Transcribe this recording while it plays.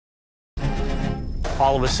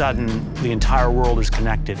all of a sudden, the entire world is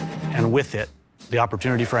connected, and with it, the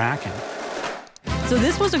opportunity for hacking. So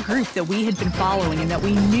this was a group that we had been following and that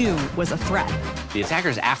we knew was a threat. The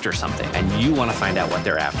attacker's after something, and you want to find out what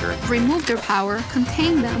they're after. Remove their power,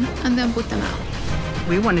 contain them, and then put them out.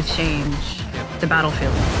 We want to change the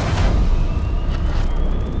battlefield.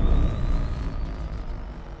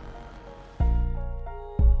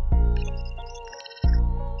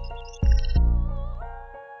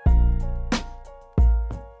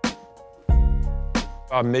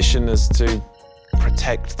 Our mission is to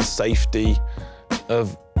protect the safety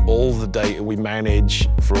of all the data we manage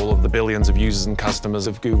for all of the billions of users and customers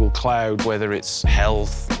of Google Cloud, whether it's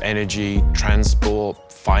health, energy,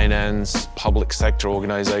 transport, finance, public sector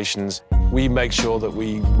organizations. We make sure that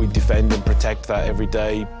we defend and protect that every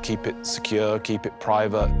day, keep it secure, keep it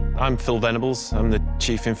private. I'm Phil Venables. I'm the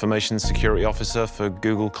Chief Information Security Officer for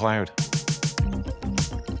Google Cloud.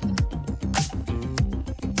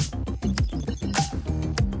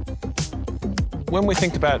 When we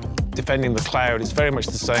think about defending the cloud, it's very much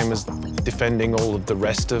the same as defending all of the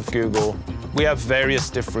rest of Google. We have various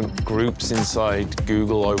different groups inside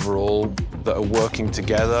Google overall that are working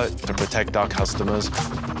together to protect our customers.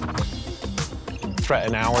 Threat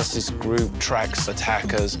analysis group tracks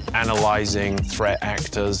attackers, analyzing threat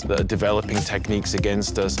actors that are developing techniques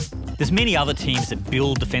against us. There's many other teams that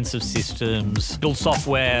build defensive systems, build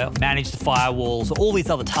software, manage the firewalls, all these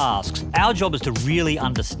other tasks. Our job is to really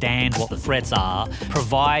understand what the threats are,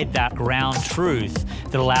 provide that ground truth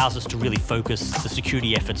that allows us to really focus the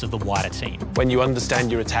security efforts of the wider team. When you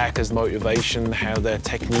understand your attacker's motivation, how their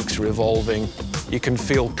techniques are evolving, you can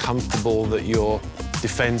feel comfortable that your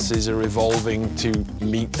defenses are evolving to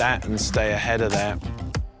meet that and stay ahead of that.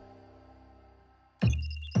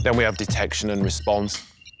 Then we have detection and response.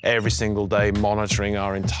 Every single day, monitoring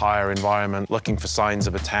our entire environment, looking for signs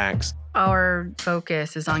of attacks. Our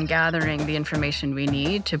focus is on gathering the information we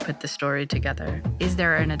need to put the story together. Is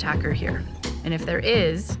there an attacker here? And if there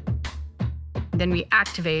is, then we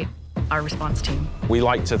activate our response team. We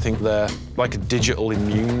like to think they're like a digital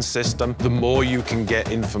immune system. The more you can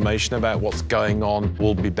get information about what's going on,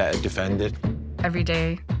 we'll be better defended. Every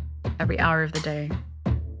day, every hour of the day,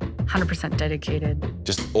 100% dedicated.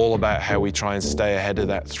 Just all about how we try and stay ahead of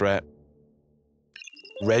that threat.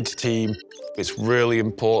 Red team, it's really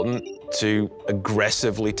important to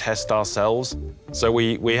aggressively test ourselves. So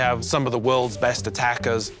we have some of the world's best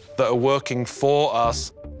attackers that are working for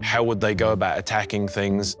us. How would they go about attacking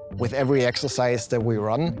things? With every exercise that we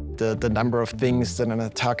run, the number of things that an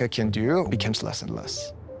attacker can do becomes less and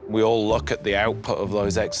less. We all look at the output of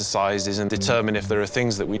those exercises and determine if there are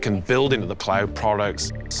things that we can build into the cloud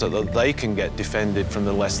products so that they can get defended from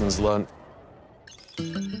the lessons learned.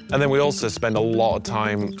 And then we also spend a lot of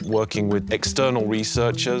time working with external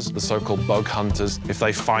researchers, the so-called bug hunters. If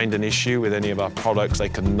they find an issue with any of our products, they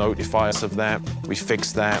can notify us of that. We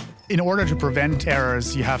fix that. In order to prevent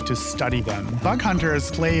errors, you have to study them. Bug hunters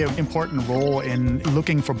play an important role in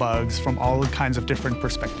looking for bugs from all kinds of different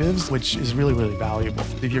perspectives, which is really, really valuable.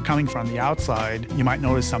 If you're coming from the outside, you might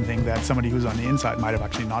notice something that somebody who's on the inside might have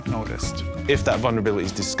actually not noticed. If that vulnerability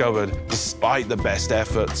is discovered, despite the best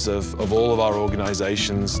efforts of all of our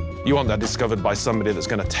organizations, you want that discovered by somebody that's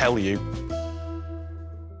going to tell you.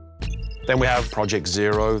 Then we have Project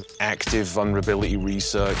Zero, active vulnerability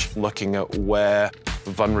research, looking at where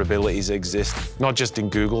vulnerabilities exist, not just in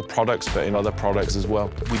Google products, but in other products as well.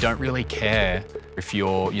 We don't really care if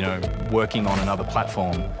you're, working on another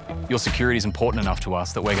platform. Your security is important enough to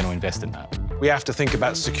us that we're going to invest in that. We have to think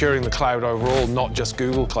about securing the cloud overall, not just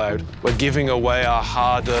Google Cloud. We're giving away our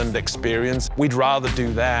hard-earned experience. We'd rather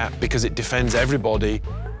do that because it defends everybody.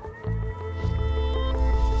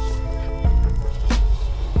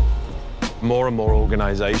 More and more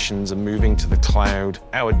organizations are moving to the cloud.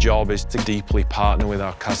 Our job is to deeply partner with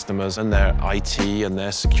our customers and their IT and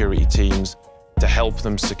their security teams to help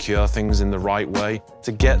them secure things in the right way,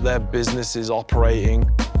 to get their businesses operating,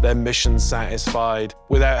 their mission satisfied,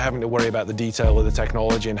 without having to worry about the detail of the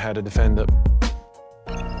technology and how to defend it.